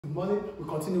Good morning. We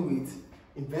continue with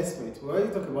investment. We already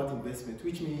talked about investment,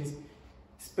 which means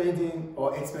spending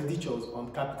or expenditures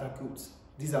on capital goods.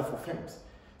 These are for firms.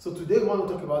 So today we want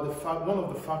to talk about one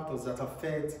of the factors that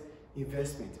affect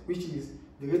investment, which is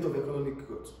the rate of economic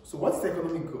growth. So what is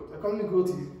economic growth? Economic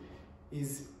growth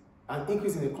is an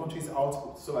increase in a country's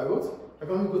output. So I wrote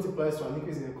economic growth implies to an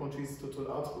increase in a country's total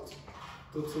output.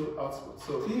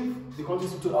 So if the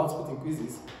country's total output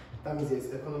increases, that means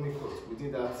there's economic growth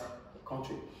within that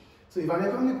country. So if an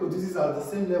economy produces at the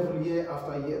same level year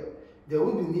after year, there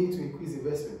will be need to increase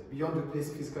investment beyond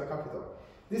replacing physical capital.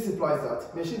 This implies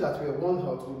that machines that were worn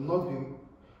out will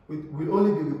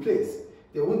only be replaced.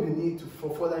 There won't be need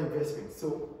for further investment.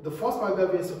 So the first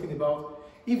paragraph is talking about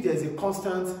if there's a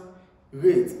constant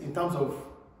rate in terms of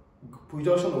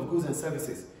production of goods and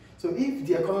services. So if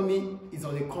the economy is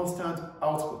on a constant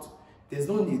output, there's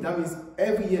no need. That means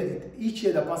every year, each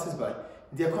year that passes by,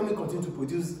 the economy continues to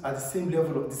produce at the same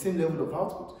level of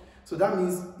output. So that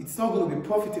means it's not going to be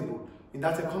profitable in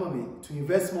that economy to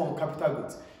invest more on capital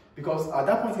goods, because at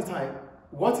that point in time,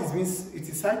 it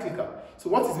is cyclical. So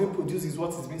what is being produced is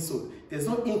what is being sold. There's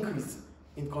no increase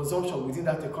in consumption within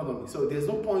that economy. So there's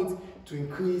no point to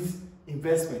increase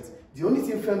investment. The only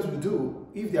thing firms will do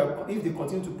if they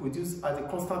continue to produce at a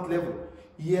constant level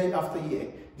year after year,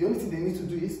 the only thing they need to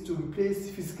do is to replace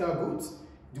physical goods,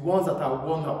 the ones that are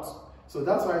worn out. So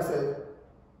that's why I said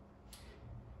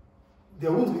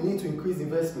there won't be need to increase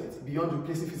investment beyond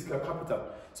replacing physical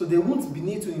capital. So there won't be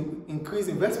need to increase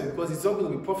investment because it's not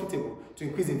going to be profitable to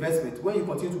increase investment when you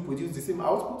continue to produce the same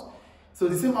output. So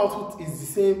the same output is the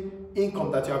same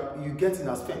income that you're getting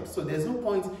as firms. So there's no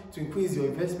point to increase your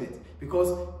investment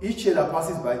because each year that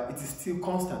passes by, it is still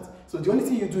constant. So the only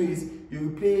thing you do is you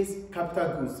replace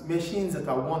capital goods, machines that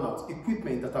are worn out,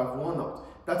 equipment that are worn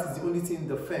out. That is the only thing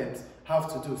the firms have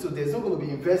to do. So there's not going to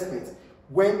be investment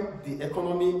when the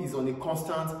economy is on a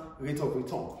constant rate of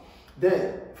return.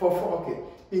 Then,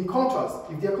 in contrast,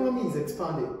 if the economy is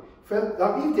expanding,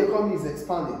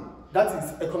 that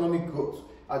is economic growth.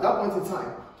 At that point in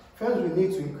time, firms will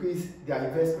need to increase their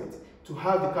investment to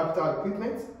have the capital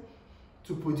equipment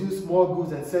to produce more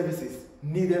goods and services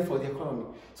needed for the economy.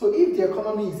 So if the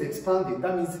economy is expanding,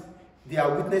 that means they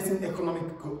are witnessing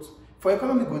economic growth. For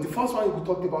economic growth, the first one we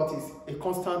talked about is a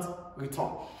constant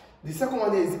return. The second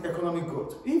one is economic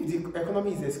growth. If the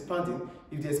economy is expanding,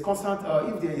 if there is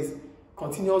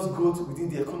continuous growth within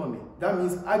the economy, that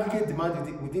means aggregate demand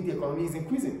within the economy is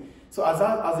increasing. So as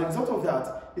a result of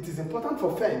that, it is important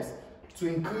for firms to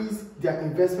increase their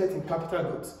investment in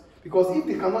capital goods. Because if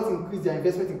they cannot increase their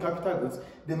investment in capital goods,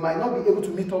 they might not be able to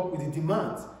meet up with the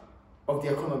demands of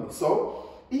the economy. So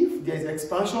if there is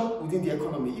expansion within the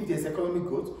economy, if there is economic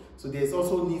growth, so there is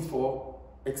also need for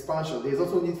expansion. There is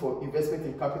also need for investment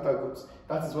in capital goods.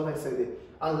 That is what I said there.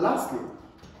 And lastly,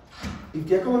 if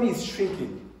the economy is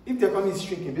shrinking,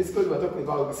 basically we're talking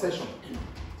about recession.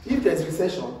 If there's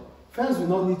recession, firms will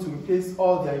not need to replace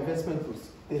all their investment goods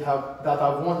that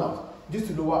have worn out due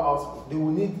to lower output. They will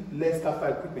need less capital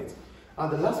equipment.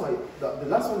 And the last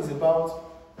one is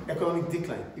about economic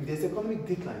decline. If there's economic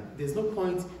decline, there's no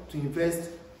point to invest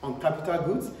on capital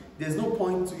goods. There's no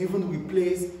point to even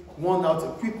replace worn-out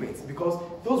equipment because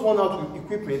those worn-out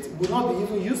equipment will not be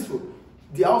even useful.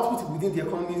 The output within the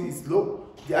economy is low.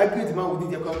 The aggregate demand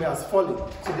within the economy has fallen.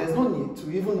 So there's no need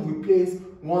to even replace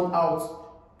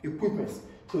worn-out equipment.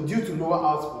 So due to lower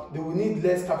output, they will need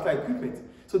less capital equipment.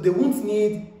 So they won't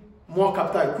need more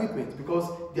capital equipment because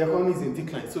the economy is in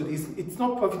decline. So it's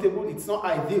not profitable, it's not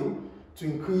ideal to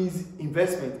increase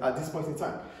investment at this point in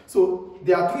time. So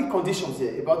there are three conditions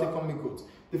here about economic growth.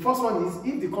 The first one is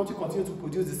if the country continues to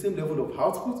produce the same level of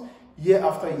output year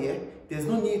after year, there's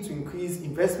no need to increase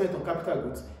investment on capital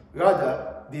goods.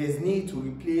 Rather, there's need to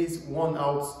replace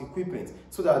worn-out equipment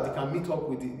so that they can meet up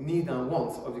with the need and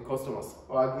wants of the customers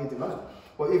or aggregate demand.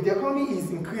 But if the economy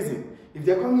is increasing, if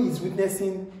the economy is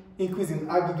witnessing increase in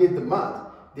aggregate demand,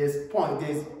 there's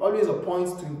always a point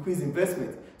to increase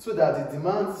investment so that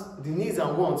the needs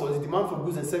and wants or the demand for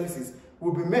goods and services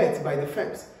will be met by the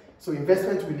firms. So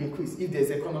investment will increase if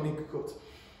there's economic growth.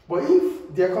 But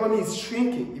if the economy is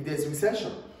shrinking, if there's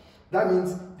recession, that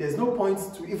means there's no point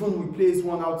to even replace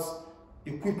worn-out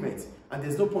equipment and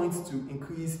there's no point to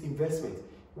increase investment.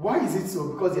 Why is it so?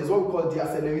 Because there's what we call the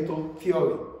accelerator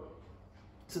theory.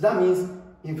 So that means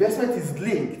investment is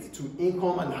linked to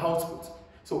income and output.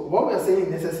 So what we are saying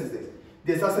in essence is this.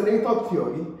 There's accelerator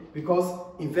theory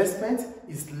because investment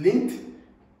is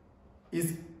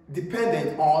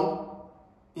dependent on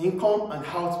income and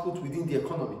output within the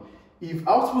economy. If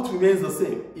output remains the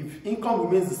same, if income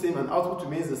remains the same and output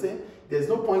remains the same, there's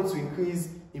no point to increase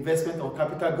investment on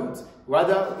capital goods.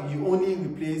 Rather, you only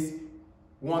replace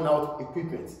worn-out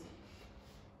equipment.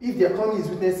 If the economy is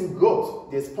witnessing growth,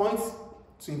 there's points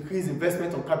to increase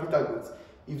investment on capital goods.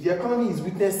 If the economy is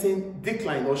witnessing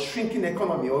decline or shrinking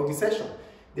economy or recession,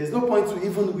 there's no point to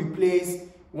even replace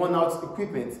worn-out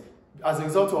equipment as a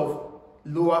result of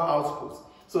lower outputs.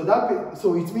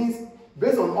 So it means,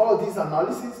 based on all these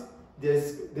analysis,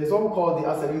 there's what we call the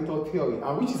accelerator theory. And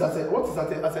what is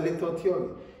accelerator theory?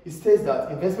 It states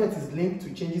that investment is linked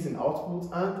to changes in output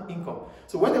and income.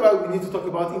 So whenever we need to talk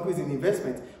about increase in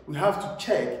investment, we have to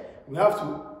check, we have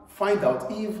to find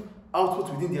out if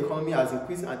output within the economy has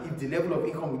increased and if the level of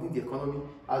income within the economy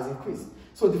has increased.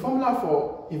 So the formula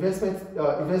for investment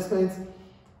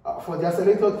for the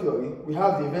accelerator theory, we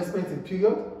have the investment in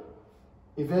period,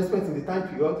 investment in the time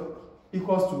period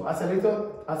equals to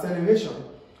acceleration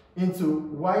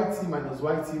into yt minus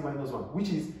yt minus 1, which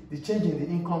is the change in the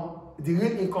income, the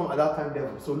real income at that time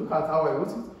level. So look at how I wrote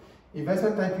it.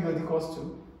 Investment time period equals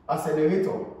to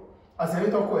accelerator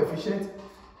coefficient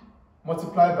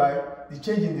multiplied by the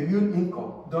change in the real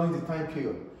income during the time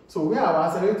period. So where our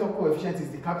accelerator coefficient is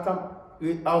the capital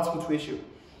output ratio.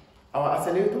 Our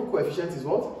accelerator coefficient is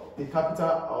what? The capital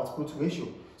output ratio.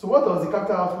 So what does the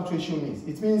capital output ratio mean?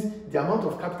 It means the amount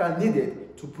of capital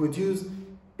needed to produce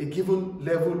a given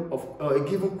level of, a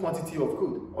given quantity of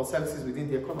goods or services within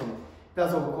the economy.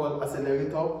 That's what we call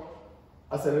accelerator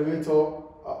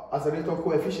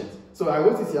coefficient. So I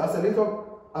wrote it here,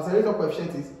 accelerator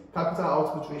coefficient is capital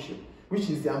output ratio, which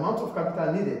is the amount of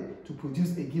capital needed to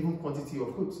produce a given quantity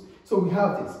of goods. So we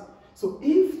have this. So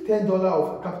if $10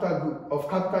 of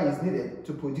capital is needed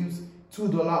to produce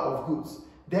 $2 of goods,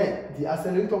 then the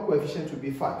accelerator coefficient will be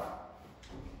 5.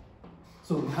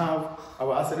 So we have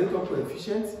our accelerator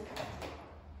coefficient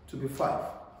to be 5.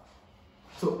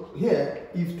 So here,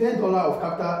 if $10 of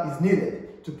capital is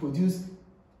needed to produce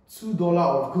 $2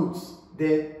 of goods,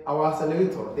 then our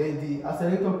accelerator, the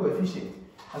accelerator coefficient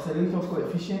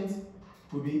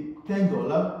will be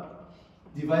 $10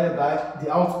 divided by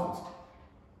the output,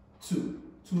 $2,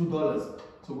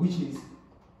 so which is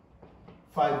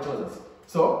 $5.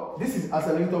 So this is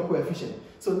accelerator coefficient.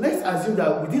 So let's assume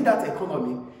that within that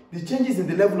economy, the changes in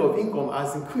the level of income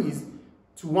has increased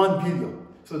to 1 billion.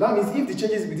 So that means if the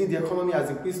changes within the economy has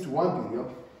increased to 1 billion,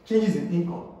 changes in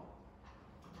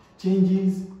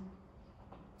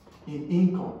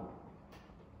income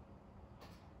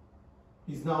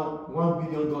is now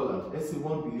 $1 billion. Let's say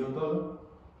 $1 billion.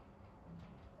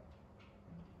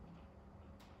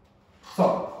 So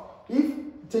if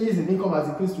changes in income has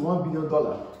increased to $1 billion,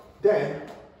 then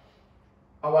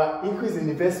our increase in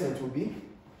investment will be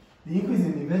the increase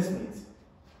in investment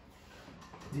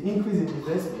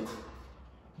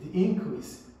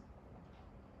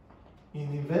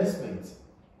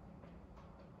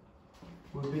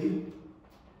will be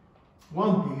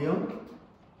 1 billion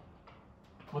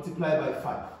multiplied by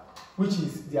 5, which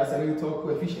is the accelerator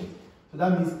coefficient. So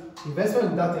that means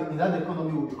investment in that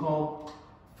economy will become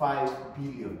 5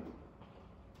 billion.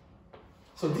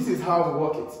 So this is how we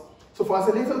work it. So for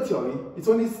accelerator theory, it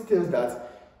only tells that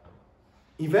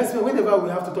investment, whenever we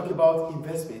have to talk about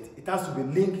investment, it has to be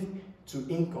linked to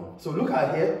income. So look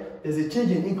at here, there's a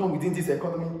change in income within this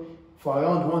economy for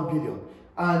around 1 billion.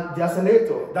 And the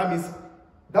accelerator, that means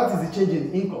that is the change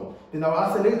in income. Then our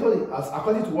accelerator, as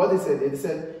according to what they said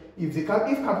if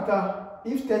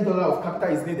 $10 of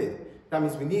capital is needed, that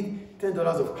means we need $10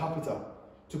 of capital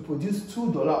to produce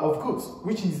 $2 of goods,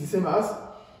 which is the same as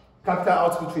capital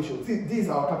output ratio. See, this is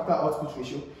our capital output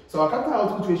ratio. So our capital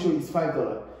output ratio is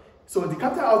 $5. So the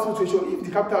capital output ratio, if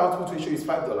the capital output ratio is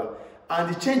 $5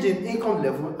 and the change in income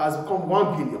level has become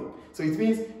 1 billion, so it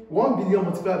means 1 billion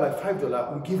multiplied by $5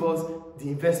 will give us the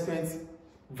investment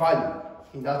value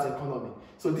in that economy.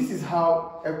 So this is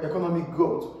how economic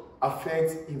growth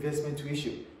affects investment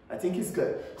ratio. I think it's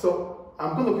clear. So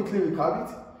I'm going to quickly recap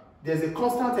it. There's a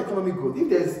constant economic growth. If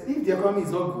the economy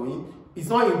is not growing, it's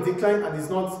not in decline and it's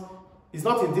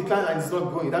not in decline and it's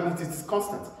not growing, that means it is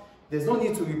constant. There's no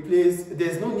need to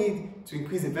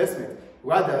increase investment.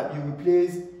 Rather, you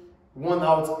replace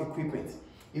worn-out equipment.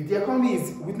 If the economy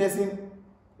is witnessing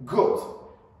growth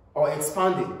or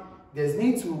expanding, there's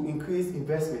need to increase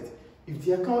investment. If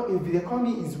the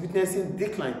economy is witnessing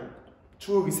decline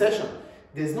through recession,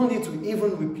 there's no need to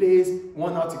even replace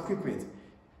worn-out equipment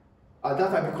at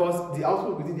that time because the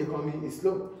output within the economy is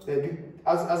low.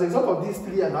 As a result of these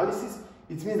three analyses,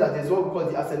 it means that there's what we call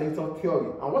the accelerator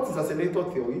theory. And what is accelerator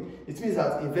theory? It means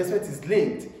that investment is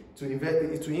linked to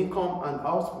income and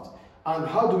output. And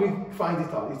how do we find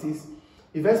it out? It is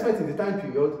investment in the time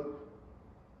period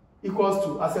equals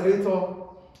to accelerator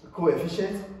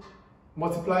coefficient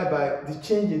multiplied by the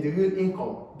change in the real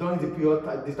income during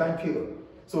the time period.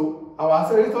 So our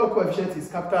accelerator coefficient is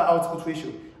capital output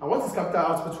ratio. And what is capital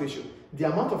output ratio? The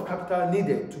amount of capital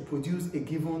needed to produce a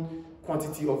given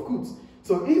quantity of goods.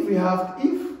 So if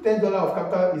 $10 of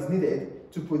capital is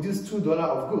needed to produce $2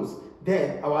 of goods,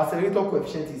 then our accelerator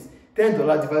coefficient is $10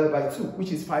 divided by 2,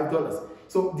 which is $5.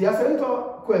 So the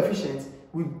accelerator coefficient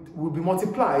will be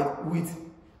multiplied with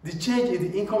the change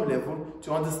in the income level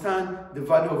to understand the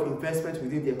value of investment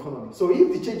within the economy. So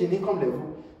if the change in income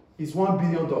level is $1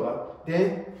 billion,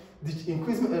 then the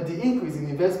increase in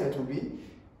investment will be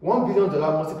 $1 billion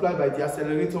multiplied by the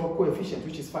accelerator coefficient,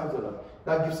 which is $5.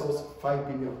 That gives us $5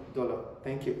 billion.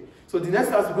 Thank you. So the next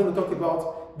class, we're going to talk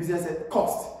about business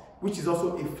cost, which is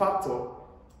also a factor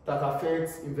that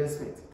affects investment.